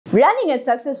Running a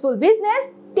successful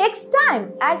business takes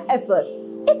time and effort.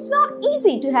 It's not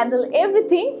easy to handle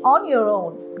everything on your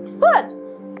own. But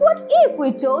what if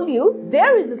we told you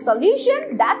there is a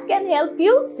solution that can help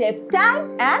you save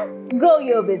time and grow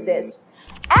your business?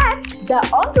 At The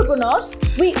Entrepreneurs,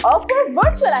 we offer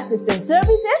virtual assistant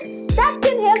services that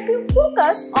can help you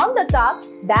focus on the tasks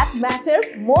that matter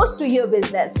most to your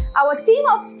business. Our team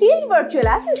of skilled virtual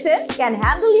assistants can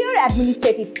handle your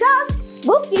administrative tasks,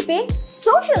 bookkeeping,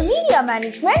 social media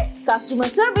management, customer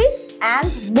service,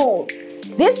 and more.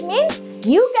 This means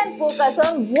you can focus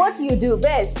on what you do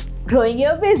best, growing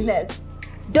your business.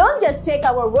 Don't just take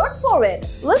our word for it.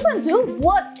 Listen to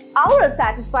what our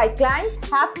satisfied clients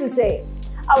have to say.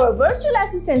 Our virtual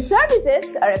assistant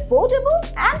services are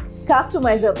affordable and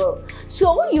customizable,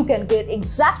 so you can get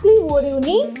exactly what you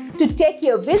need to take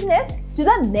your business to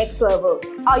the next level.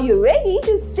 Are you ready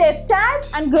to save time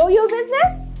and grow your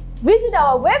business? Visit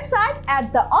our website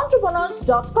at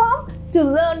theentrepreneurs.com to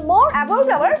learn more about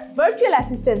our virtual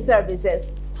assistant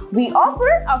services. We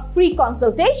offer a free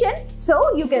consultation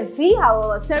so you can see how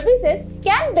our services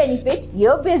can benefit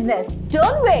your business.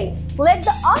 Don't wait. Let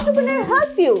the entrepreneur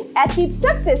help you achieve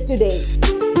success today.